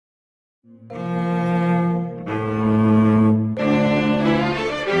I'm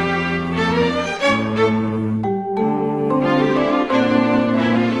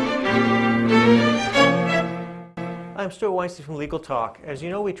Stuart Weinstein from Legal Talk. As you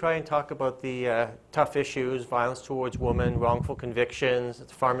know, we try and talk about the tough issues, violence towards women, wrongful convictions,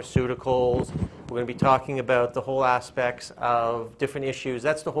 pharmaceuticals. We're going to be talking about the whole aspects of different issues.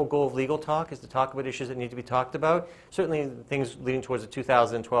 That's the whole goal of Legal Talk, is to talk about issues that need to be talked about, certainly things leading towards the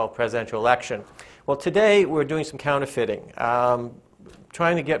 2012 presidential election. Well, today we're doing some counterfeiting,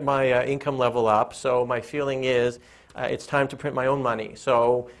 trying to get my income level up, so my feeling is it's time to print my own money.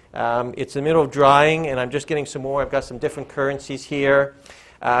 So it's in the middle of drying, and I'm just getting some more. I've got some different currencies here.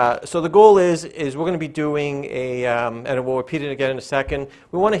 So the goal is we're going to be doing and we'll repeat it again in a second.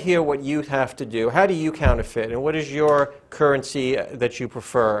 We want to hear what you have to do. How do you counterfeit, and what is your currency that you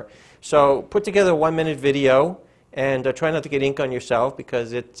prefer? So put together a 1-minute video, and try not to get ink on yourself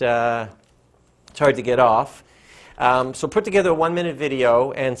because it's hard to get off. So put together a 1-minute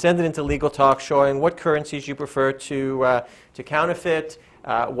video and send it into Legal Talk showing what currencies you prefer to counterfeit,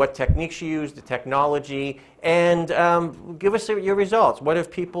 what techniques you use, the technology, and give us your results. What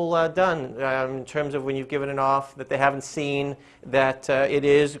have people done in terms of when you've given it off that they haven't seen that it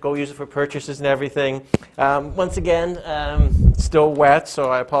is? Go use it for purchases and everything. Once again, still wet,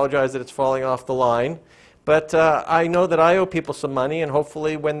 so I apologize that it's falling off the line. But I know that I owe people some money, and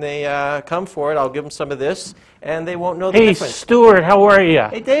hopefully when they come for it, I'll give them some of this, and they won't know the difference. Hey, Stuart, how are you?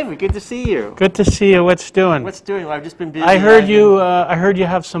 Hey, David, good to see you. Good to see you. What's doing? What's doing? Well, I've just been busy. I heard you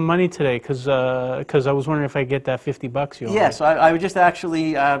have some money today, because I was wondering if I get that $50 you owe. Yes, I just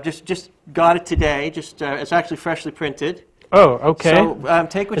actually just got it today. It's actually freshly printed. Oh, okay. So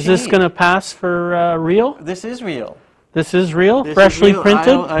take what you need. Is this going to pass for real? This is real. This is real? This Freshly is real.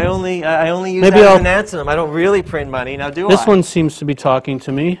 printed? I only use that as an anthem. I don't really print money. Now, do I? This one seems to be talking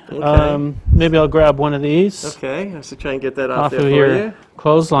to me. Okay. Maybe I'll grab one of these. Okay, I have to try and get that off there of for your you.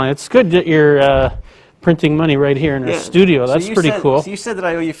 clothesline. It's good that you're printing money right here in our studio. That's pretty cool. So you said that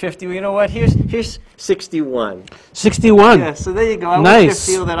I owe you 50. Well, you know what? Here's 61. 61. Yeah. So there you go. I want you to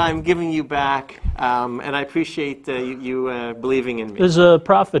feel that I'm giving you back, and I appreciate you believing in me. There's a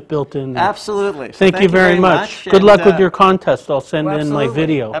profit built in there. Absolutely. So thank you very much. Good luck with your contest. I'll send in my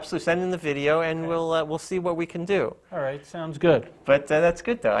video. Absolutely. Send in the video, and we'll see what we can do. All right. Sounds good. But that's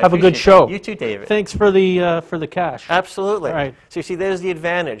good, though. Have a good show. You too, David. Thanks for the cash. Absolutely. All right. So you see, there's the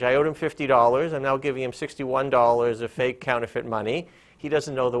advantage. I owed him $50. I'm now giving him $61 of fake counterfeit money. He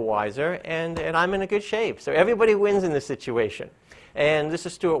doesn't know the wiser, and I'm in a good shape. So everybody wins in this situation. And this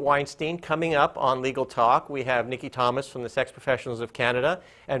is Stuart Weinstein. Coming up on Legal Talk, we have Nikki Thomas from the Sex Professionals of Canada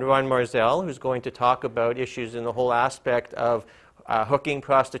and Ron Marzel, who's going to talk about issues in the whole aspect of hooking,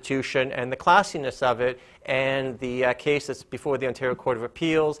 prostitution, and the classiness of it, and the case that's before the Ontario Court of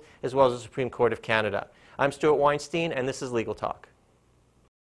Appeals, as well as the Supreme Court of Canada. I'm Stuart Weinstein, and this is Legal Talk.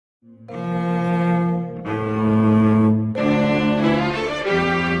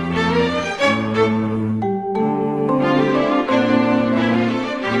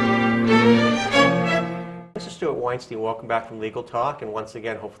 This is Stuart Weinstein. Welcome back from Legal Talk, and once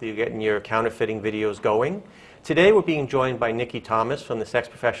again, hopefully you're getting your counterfeiting videos going. Today we're being joined by Nikki Thomas from the Sex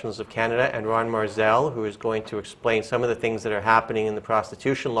Professionals of Canada and Ron Marzel, who is going to explain some of the things that are happening in the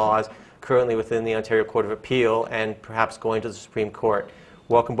prostitution laws currently within the Ontario Court of Appeal and perhaps going to the Supreme Court.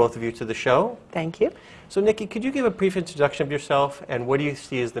 Welcome both of you to the show. Thank you. So Nikki, could you give a brief introduction of yourself, and what do you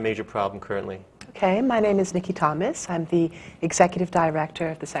see as the major problem currently? Okay, my name is Nikki Thomas. I'm the Executive Director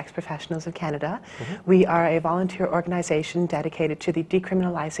of the Sex Professionals of Canada. We are a volunteer organization dedicated to the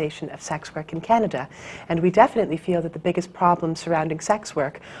decriminalization of sex work in Canada. And we definitely feel that the biggest problems surrounding sex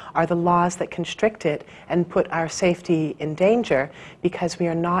work are the laws that constrict it and put our safety in danger, because we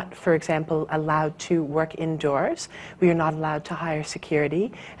are not, for example, allowed to work indoors, we are not allowed to hire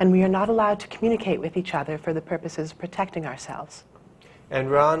security, and we are not allowed to communicate with each other for the purposes of protecting ourselves. And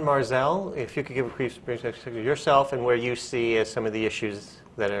Ron Marzel, if you could give a brief introduction of yourself and where you see as some of the issues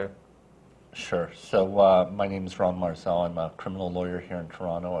that are... Sure. So my name is Ron Marzel. I'm a criminal lawyer here in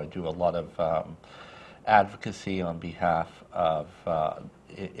Toronto. I do a lot of advocacy on behalf of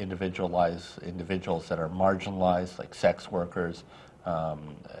individuals that are marginalized, like sex workers,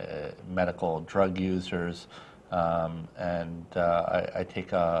 medical drug users, and I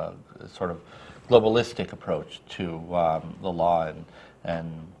take a sort of globalistic approach to the law,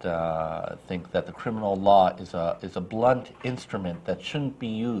 and think that the criminal law is a blunt instrument that shouldn't be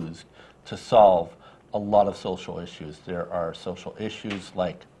used to solve a lot of social issues. There are social issues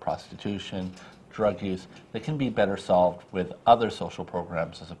like prostitution, drug use, that can be better solved with other social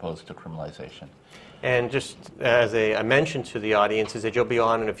programs as opposed to criminalization. And just as a mention to the audience is that you'll be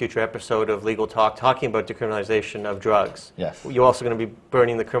on in a future episode of Legal Talk talking about decriminalization of drugs. Yes. You're also going to be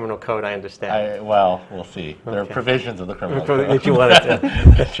burning the criminal code, I understand. Well, we'll see. There are provisions of the criminal code That you wanted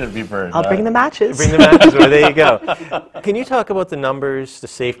to. that should be burned. I'll bring the matches. Bring the matches, or there you go. Can you talk about the numbers, the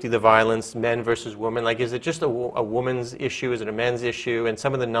safety, the violence, men versus women? Like, is it just a woman's issue? Is it a men's issue? And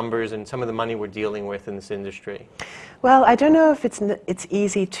some of the numbers and some of the money we're dealing with in this industry. Well, I don't know if it's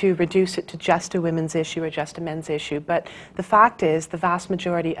easy to reduce it to just a women's issue or just a men's issue, but the fact is the vast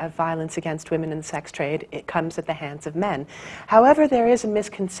majority of violence against women in the sex trade, it comes at the hands of men. However, there is a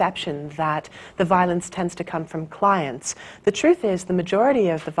misconception that the violence tends to come from clients. The truth is the majority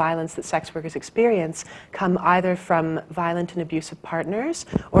of the violence that sex workers experience come either from violent and abusive partners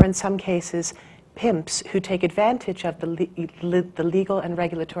or in some cases pimps who take advantage of the legal and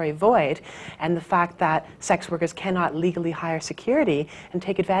regulatory void and the fact that sex workers cannot legally hire security and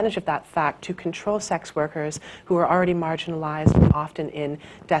take advantage of that fact to control sex workers who are already marginalized and often in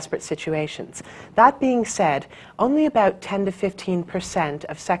desperate situations. That being said, only about 10 to 15%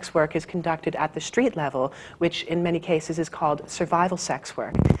 of sex work is conducted at the street level, which in many cases is called survival sex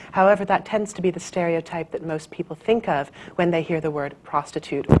work. However, that tends to be the stereotype that most people think of when they hear the word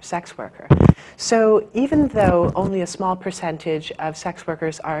prostitute or sex worker. So even though only a small percentage of sex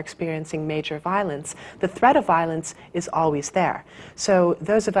workers are experiencing major violence, the threat of violence is always there. So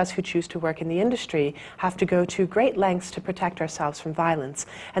those of us who choose to work in the industry have to go to great lengths to protect ourselves from violence.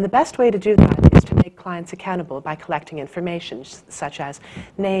 And the best way to do that is to make clients accountable by collecting information such as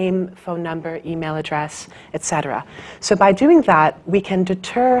name, phone number, email address, etc. So by doing that, we can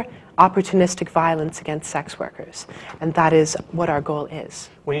deter opportunistic violence against sex workers, and that is what our goal is.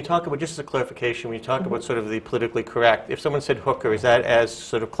 When you talk about, just as a clarification, when you talk about sort of the politically correct, if someone said hooker, is that as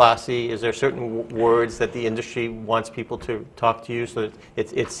sort of classy? Is there certain words that the industry wants people to talk to you so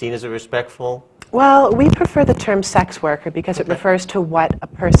that it's seen as a respectful? Well, we prefer the term sex worker because it refers to what a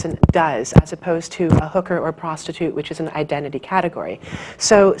person does as opposed to a hooker or prostitute, which is an identity category.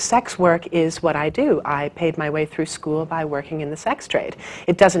 So sex work is what I do. I paid my way through school by working in the sex trade.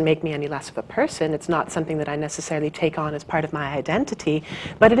 It doesn't make me any less of a person. It's not something that I necessarily take on as part of my identity,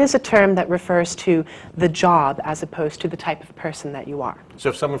 but it is a term that refers to the job as opposed to the type of person that you are. So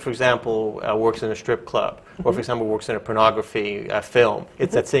if someone, for example, works in a strip club, or for example, works in a pornography film,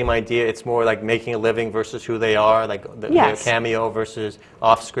 it's that same idea. It's more like making a living versus who they are, like their cameo versus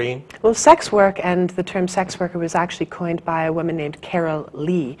off-screen? Well, sex work and the term sex worker was actually coined by a woman named Carol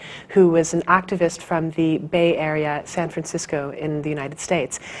Lee, who was an activist from the Bay Area, San Francisco in the United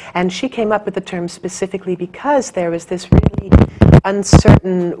States. And she came up with the term specifically because there was this really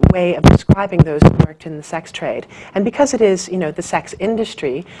uncertain way of describing those who worked in the sex trade. And because it is, the sex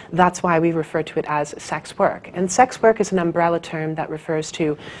industry, that's why we refer to it as sex work. And sex work is an umbrella term that refers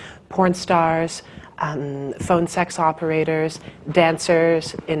to porn stars, phone sex operators,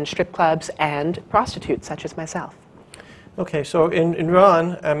 dancers in strip clubs, and prostitutes such as myself. Okay, so in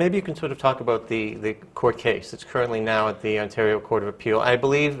Ron, maybe you can sort of talk about the court case. It's currently now at the Ontario Court of Appeal. I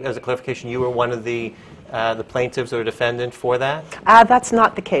believe, as a clarification, you were one of the plaintiffs or defendant for that? That's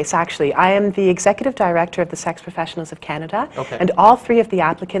not the case, actually. I am the Executive Director of the Sex Professionals of Canada, okay. And all three of the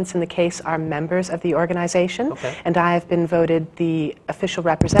applicants in the case are members of the organization, okay. And I have been voted the official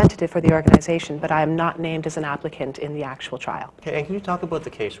representative for the organization, but I am not named as an applicant in the actual trial. Okay, and can you talk about the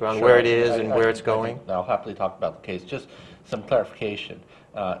case, Ron, Sure. where it is and where it's going? I'll happily talk about the case. Just some clarification.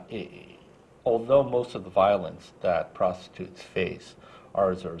 Although most of the violence that prostitutes face are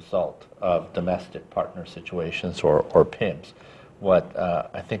as a result of domestic partner situations or pimps, what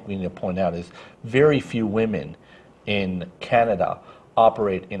I think we need to point out is very few women in Canada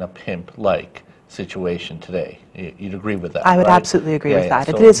operate in a pimp-like situation today. You'd agree with that, I would right? absolutely agree with that.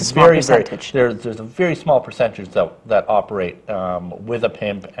 So it is a small percentage. There's a very small percentage that operate with a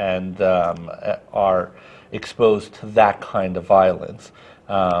pimp and are exposed to that kind of violence.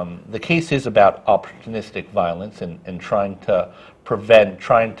 The case is about opportunistic violence and trying to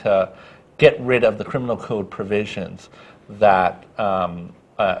get rid of the criminal code provisions that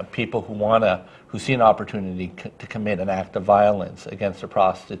people who see an opportunity to commit an act of violence against a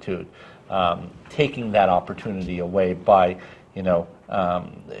prostitute, taking that opportunity away by,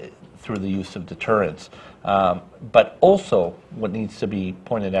 through the use of deterrence. But also, what needs to be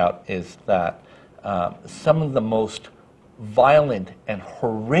pointed out is that some of the most violent and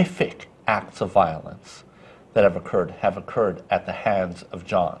horrific acts of violence that have occurred at the hands of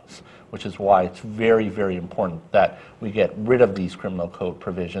Johns, which is why it's very, very important that we get rid of these criminal code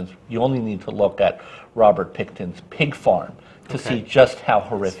provisions. You only need to look at Robert Pickton's pig farm to see just how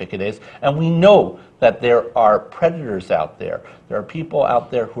horrific it is. And we know that there are predators out there. There are people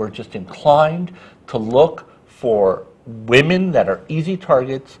out there who are just inclined to look for women that are easy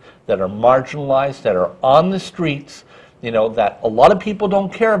targets, that are marginalized, that are on the streets, you know, that a lot of people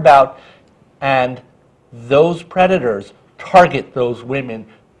don't care about, and those predators target those women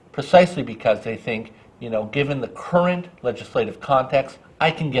precisely because they think, you know, given the current legislative context,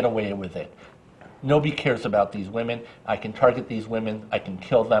 I can get away with it. Nobody cares about these women. I can target these women. I can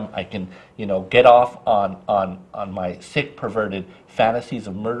kill them. I can, you know, get off on my sick, perverted fantasies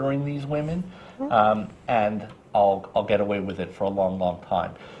of murdering these women, and I'll get away with it for a long, long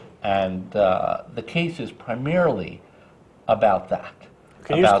time. And the case is primarily about that.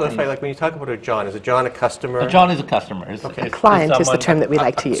 Can you just clarify, like when you talk about a John, is a John a customer? A John is a customer. Okay. Client is the term that we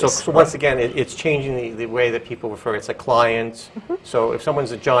like to use. So once again, it's changing the way that people refer. It's a client. So if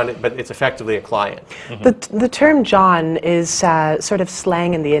someone's a John, but it's effectively a client. The term John is sort of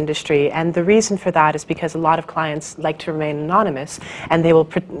slang in the industry, and the reason for that is because a lot of clients like to remain anonymous, and they will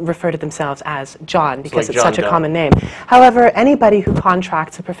refer to themselves as John because like it's John such a Doe. common name. However, anybody who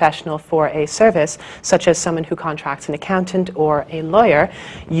contracts a professional for a service, such as someone who contracts an accountant or a lawyer,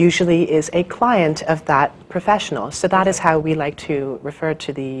 usually is a client of that professional. So that is how we like to refer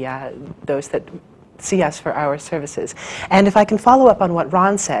to the those that see us for our services. And if I can follow up on what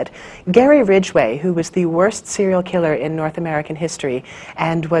Ron said, Gary Ridgway, who was the worst serial killer in North American history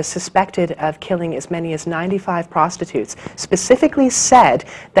and was suspected of killing as many as 95 prostitutes, specifically said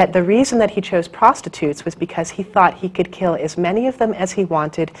that the reason that he chose prostitutes was because he thought he could kill as many of them as he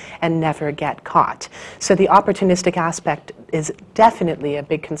wanted and never get caught. So the opportunistic aspect is definitely a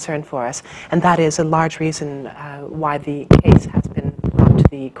big concern for us, and that is a large reason why the case has been brought to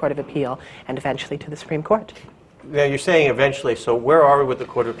the Court of Appeal and eventually to the Supreme Court. Now you're saying eventually, so where are we with the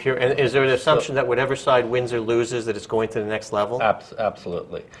Court of Appeal? And is there an assumption that whatever side wins or loses, that it's going to the next level?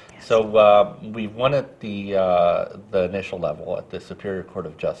 Absolutely. Yes. So we won at the initial level, at the Superior Court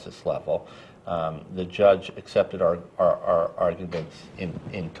of Justice level. The judge accepted our arguments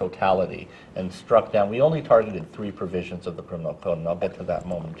in totality and struck down. We only targeted 3 provisions of the criminal code, and I'll get to that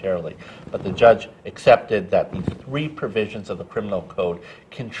momentarily. But the judge accepted that these 3 provisions of the criminal code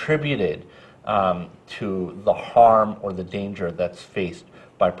contributed to the harm or the danger that's faced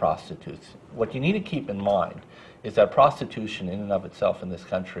by prostitutes. What you need to keep in mind is that prostitution in and of itself in this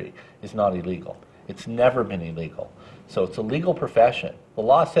country is not illegal. It's never been illegal. So it's a legal profession. The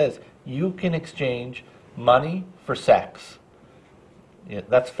law says you can exchange money for sex.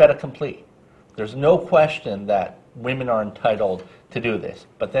 That's fait accompli. There's no question that women are entitled to do this.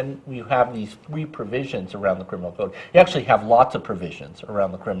 But then you have these 3 provisions around the criminal code. You actually have lots of provisions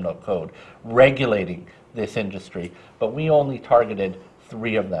around the criminal code regulating this industry, but we only targeted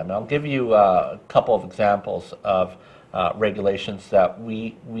 3 of them. And I'll give you a couple of examples of regulations that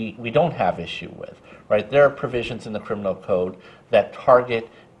we don't have issue with. Right? There are provisions in the criminal code that target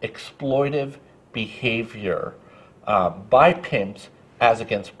exploitive behavior by pimps as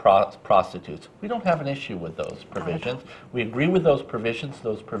against prostitutes. We don't have an issue with those provisions. We agree with those provisions.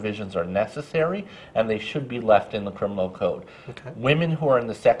 Those provisions are necessary, and they should be left in the criminal code. Okay. Women who are in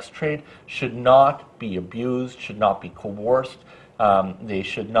the sex trade should not be abused, should not be coerced. They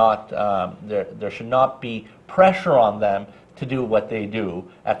should not. There should not be pressure on them to do what they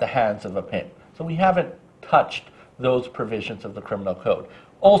do at the hands of a pimp. So we haven't touched those provisions of the criminal code.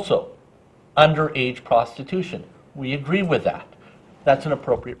 Also, underage prostitution. We agree with that. That's an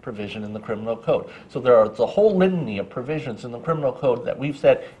appropriate provision in the criminal code. So there's a whole litany of provisions in the criminal code that we've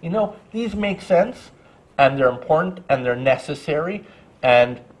said, you know, these make sense, and they're important, and they're necessary,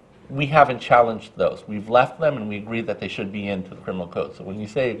 and we haven't challenged those. We've left them, and we agree that they should be into the criminal code. So when you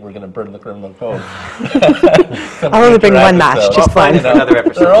say we're going to burn the criminal code, I'll only bring one match, just one. Another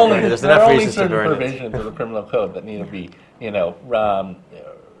episode. There are only reasons certain to burn provisions of the criminal code that need to be, you know,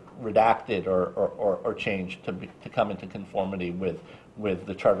 redacted or changed to come into conformity with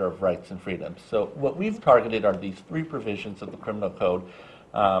the Charter of Rights and Freedoms. So what we've targeted are these 3 provisions of the criminal code.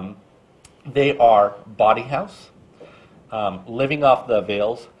 They are body house, living off the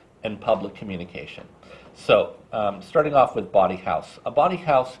avails, and public communication. So starting off with body house. A body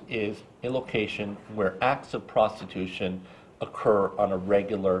house is a location where acts of prostitution occur on a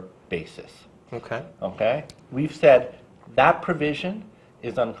regular basis. Okay. Okay? We've said that provision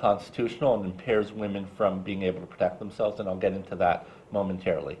is unconstitutional and impairs women from being able to protect themselves, and I'll get into that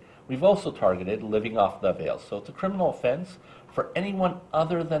momentarily. We've also targeted living off the avails. So it's a criminal offense for anyone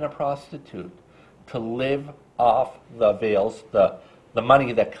other than a prostitute to live off the avails, the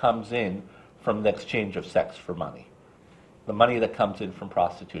money that comes in from the exchange of sex for money, the money that comes in from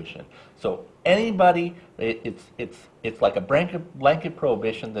prostitution. So anybody, it's like a blanket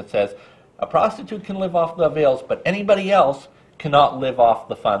prohibition that says a prostitute can live off the avails, but anybody else cannot live off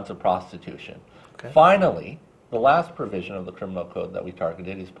the funds of prostitution. Okay. Finally, the last provision of the criminal code that we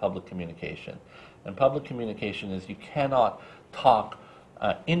targeted is public communication. And public communication is you cannot talk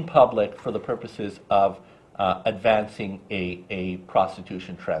in public for the purposes of advancing a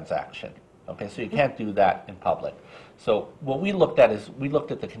prostitution transaction. Okay, so you can't do that in public. So what we looked at is we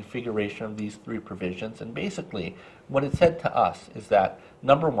looked at the configuration of these three provisions, and basically what it said to us is that,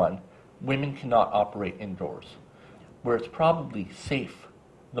 number one, women cannot operate indoors, where it's probably safe,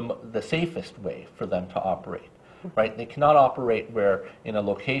 the safest way for them to operate, right? They cannot operate where in a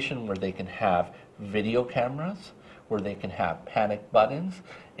location where they can have video cameras, where they can have panic buttons.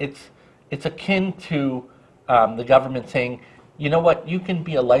 It's akin to the government saying, you know what, you can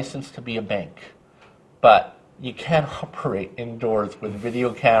be a license to be a bank, but you can't operate indoors with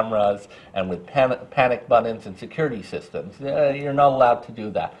video cameras and with panic buttons and security systems. You're not allowed to do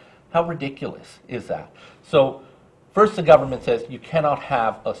that. How ridiculous is that? So first the government says you cannot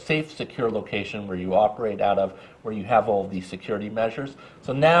have a safe, secure location where you operate out of, where you have all of these security measures.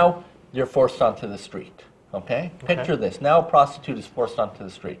 So now you're forced onto the street. Okay? Picture this. Now a prostitute is forced onto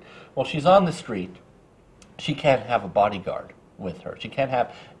the street. Well, she's on the street. She can't have a bodyguard with her. She can't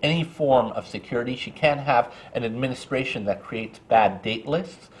have any form of security. She can't have an administration that creates bad date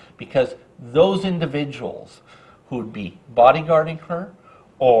lists, because those individuals who would be bodyguarding her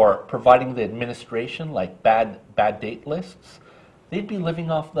or providing the administration like bad date lists, they'd be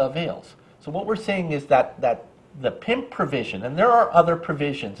living off the avails. So what we're saying is that the pimp provision, and there are other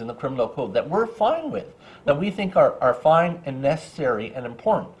provisions in the criminal code that we're fine with, that we think are fine and necessary and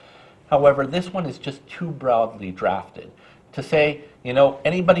important. However, this one is just too broadly drafted. To say, you know,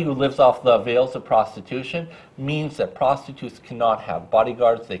 anybody who lives off the avails of prostitution means that prostitutes cannot have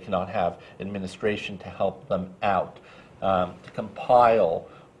bodyguards, they cannot have administration to help them out, to compile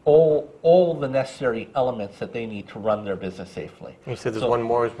all the necessary elements that they need to run their business safely. You said there's one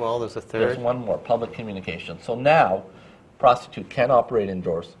more as well, there's a third? There's one more, public communication. So now, prostitute can't operate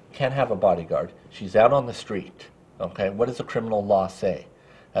indoors, can't have a bodyguard, she's out on the street, okay? What does the criminal law say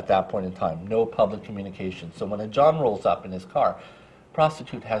at that point in time? No public communication. So when a John rolls up in his car,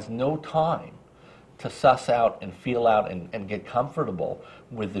 prostitute has no time to suss out and feel out and get comfortable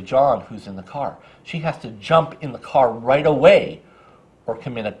with the John who's in the car. She has to jump in the car right away or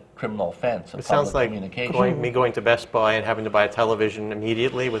commit a criminal offense. It sounds like me going to Best Buy and having to buy a television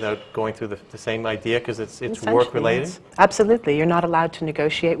immediately without going through the same idea, because it's work-related? Yes. Absolutely. You're not allowed to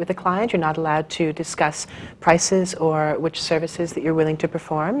negotiate with the client. You're not allowed to discuss prices or which services that you're willing to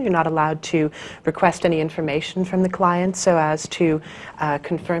perform. You're not allowed to request any information from the client so as to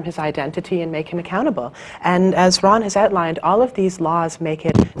confirm his identity and make him accountable. And as Ron has outlined, all of these laws make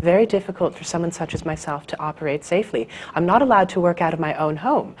it very difficult for someone such as myself to operate safely. I'm not allowed to work out of my own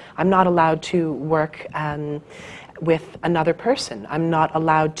home. I'm not allowed to work with another person. I'm not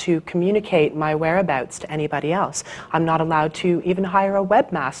allowed to communicate my whereabouts to anybody else. I'm not allowed to even hire a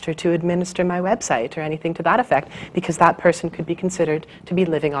webmaster to administer my website or anything to that effect, because that person could be considered to be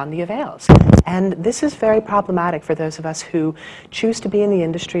living on the avails. And this is very problematic for those of us who choose to be in the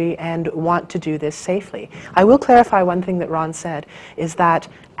industry and want to do this safely. I will clarify one thing that Ron said, is that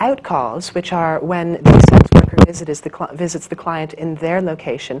outcalls, which are when the sex worker visits the client in their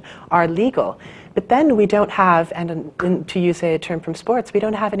location, are legal. But then we don't have, and to use a term from sports, we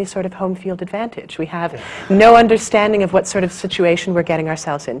don't have any sort of home field advantage. We have no understanding of what sort of situation we're getting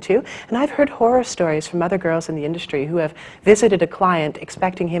ourselves into. And I've heard horror stories from other girls in the industry who have visited a client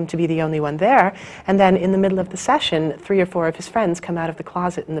expecting him to be the only one there, and then in the middle of the session, 3 or 4 of his friends come out of the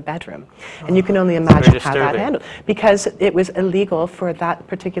closet in the bedroom. And you can only imagine how that handled, because it was illegal for that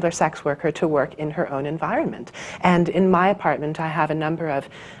particular sex worker to work in her own environment. And in my apartment, I have a number of,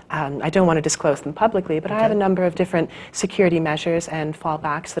 I don't want to disclose them publicly, but I have a number of different security measures and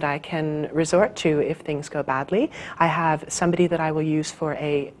fallbacks that I can resort to if things go badly. I have somebody that I will use for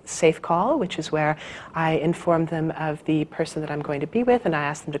a safe call, which is where I inform them of the person that I'm going to be with, and I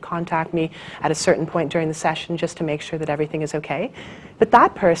ask them to contact me at a certain point during the session just to make sure that everything is okay. But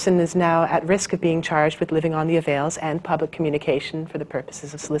that person is now at risk of being charged with living on the avails and public communication for the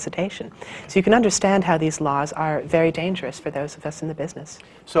purposes of solicitation. So you can understand how these laws are very dangerous for those of us in the business.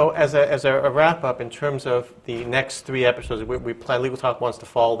 So as a wrap-up, in terms of the next 3 episodes, we plan, Legal Talk wants to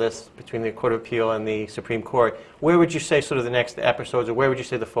follow this between the Court of Appeal and the Supreme Court. Where would you say sort of the next episodes, or where would you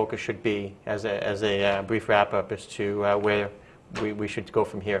say the focus should be as a brief wrap-up as to where we should go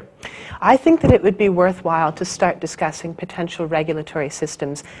from here? I think that it would be worthwhile to start discussing potential regulatory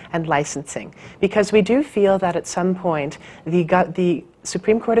systems and licensing, because we do feel that at some point the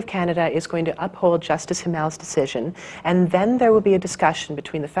Supreme Court of Canada is going to uphold Justice Himel's decision, and then there will be a discussion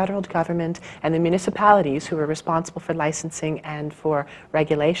between the federal government and the municipalities who are responsible for licensing and for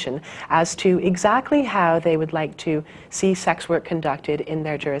regulation as to exactly how they would like to see sex work conducted in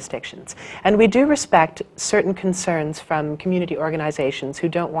their jurisdictions. And we do respect certain concerns from community organizations who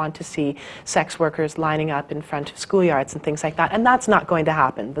don't want to see sex workers lining up in front of schoolyards and things like that, and that's not going to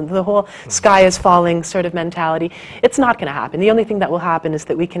happen. The whole sky is falling sort of mentality, it's not going to happen. The only thing that will happen is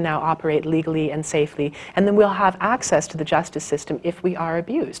that we can now operate legally and safely, and then we'll have access to the justice system if we are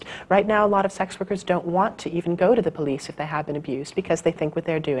abused. Right now, a lot of sex workers don't want to even go to the police if they have been abused, because they think what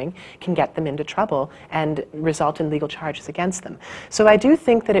they're doing can get them into trouble and result in legal charges against them. So I do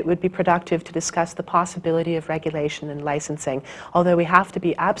think that it would be productive to discuss the possibility of regulation and licensing, although we have to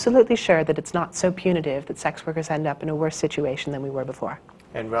be absolutely sure that it's not so punitive that sex workers end up in a worse situation than we were before.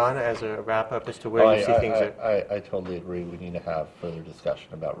 And Ron, as a wrap-up as to where you see things are... I totally agree. We need to have further discussion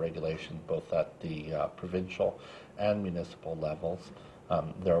about regulation, both at the provincial and municipal levels.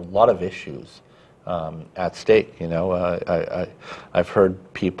 There are a lot of issues at stake. You know, I've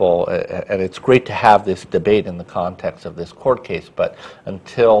heard people, and it's great to have this debate in the context of this court case, but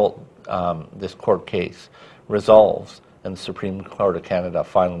until this court case resolves and the Supreme Court of Canada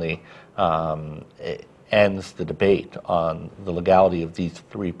finally ends the debate on the legality of these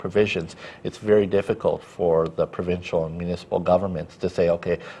three provisions, it's very difficult for the provincial and municipal governments to say,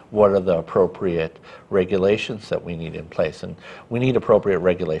 okay, what are the appropriate regulations that we need in place? And we need appropriate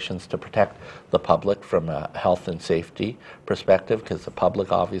regulations to protect the public from a health and safety perspective, because the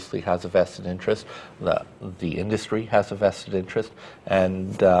public obviously has a vested interest, the industry has a vested interest,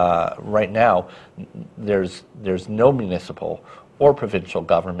 and right now there's no municipal or provincial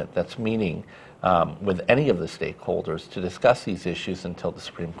government that's meeting with any of the stakeholders to discuss these issues until the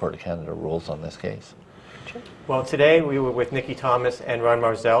Supreme Court of Canada rules on this case. Well, today we were with Nikki Thomas and Ron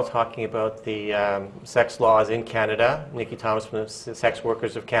Marzel talking about the sex laws in Canada. Nikki Thomas from the Sex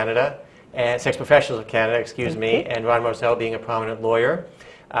Workers of Canada, and Sex Professionals of Canada, excuse me, and Ron Marzel being a prominent lawyer.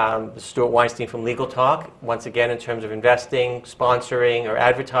 Stuart Weinstein from Legal Talk. Once again, in terms of investing, sponsoring, or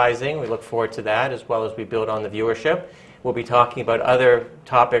advertising, we look forward to that as well as we build on the viewership. We'll be talking about other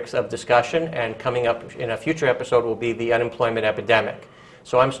topics of discussion, and coming up in a future episode will be the unemployment epidemic.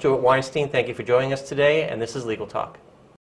 So I'm Stuart Weinstein. Thank you for joining us today, and this is Legal Talk.